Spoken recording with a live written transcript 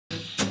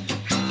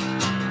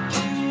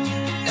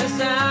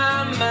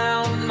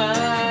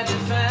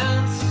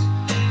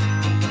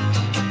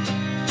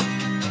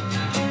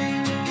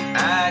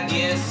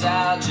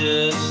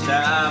just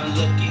stop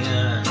looking.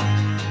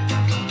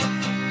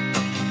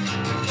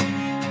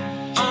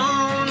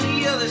 On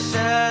the other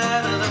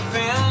side of the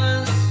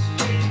fence,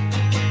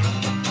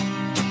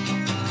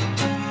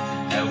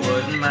 at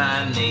what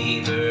my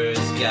neighbors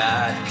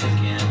got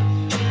cooking.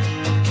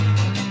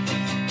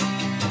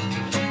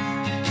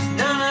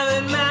 None of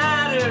it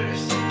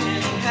matters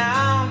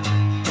anyhow.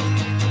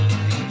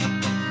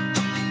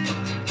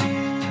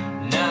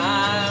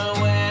 Not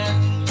when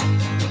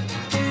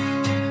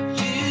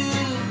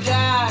you've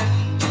got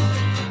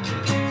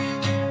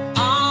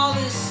all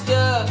this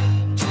stuff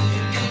to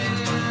do.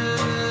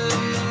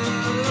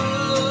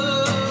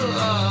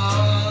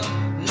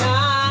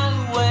 Not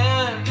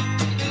when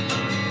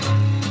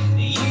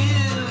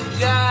you've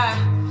got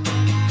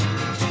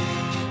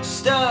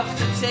stuff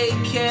to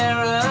take care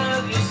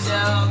of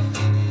yourself.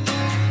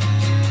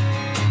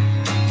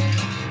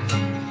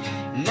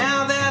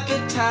 Now that the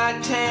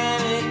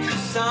Titanic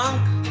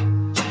sunk,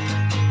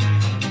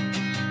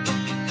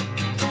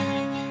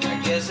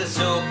 I guess it's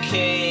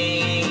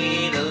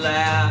okay to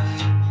laugh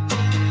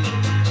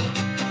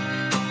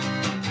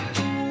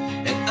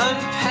and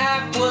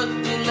unpack what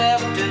we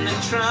left in the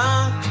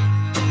trunk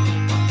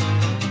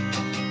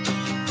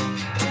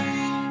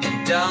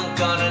and dunk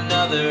on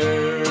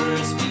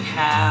another's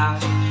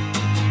behalf.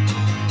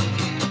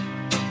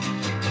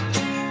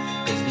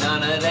 'Cause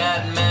none of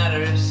that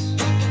matters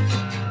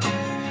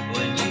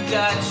when you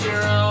got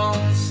your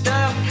own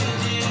stuff to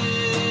do.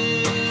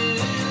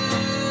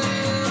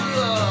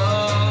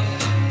 Oh,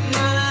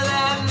 none of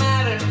that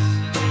matters,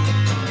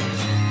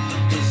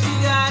 'cause you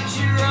got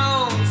your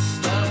own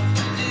stuff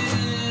to do.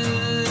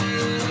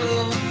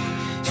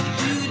 So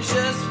you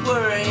just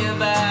worry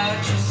about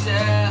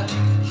yourself.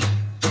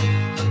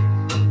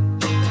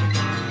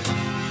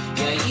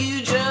 Yeah, you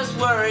just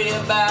worry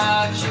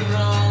about your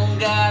own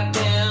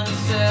goddamn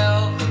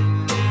self.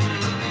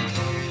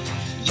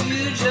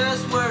 You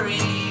just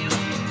worry.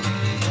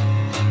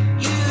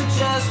 You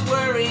just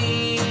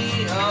worry.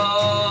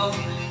 Oh,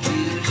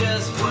 you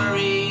just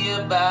worry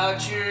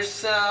about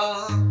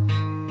yourself.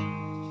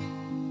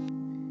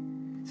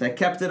 So I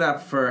kept it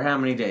up for how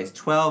many days?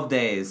 12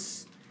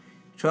 days.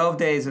 12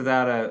 days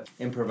without a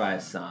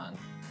improvised song.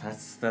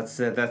 That's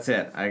it. That's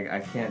it. I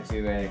can't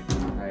do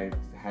I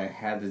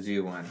had to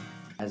do one.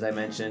 As I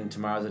mentioned,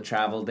 tomorrow's a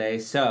travel day,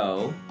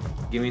 so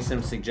give me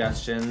some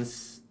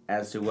suggestions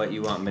as to what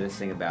you want me to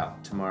sing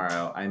about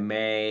tomorrow.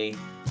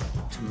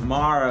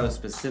 Tomorrow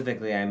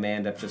specifically, I may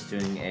end up just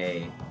doing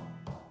a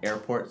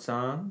airport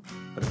song,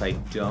 but if I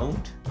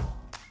don't,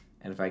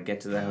 and if I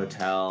get to the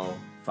hotel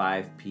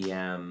 5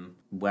 p.m.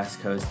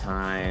 West Coast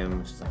time,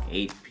 which is like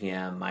 8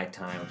 p.m. my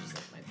time, which is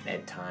like my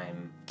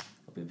bedtime,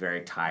 I'll be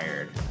very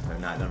tired if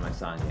I've not done my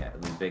song yet.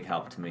 It'll be a big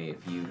help to me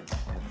if you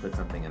have put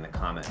something in the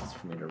comments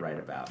for me to write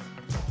about.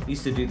 I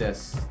used to do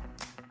this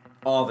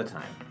all the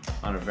time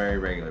on a very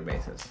regular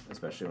basis,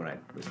 especially when I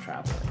was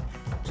traveling.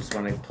 Just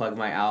want to plug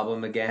my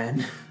album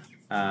again.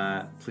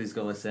 Please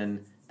go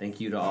listen. Thank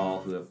you to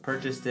all who have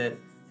purchased it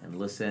and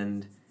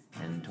listened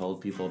and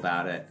told people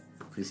about it.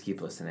 Please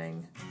keep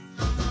listening.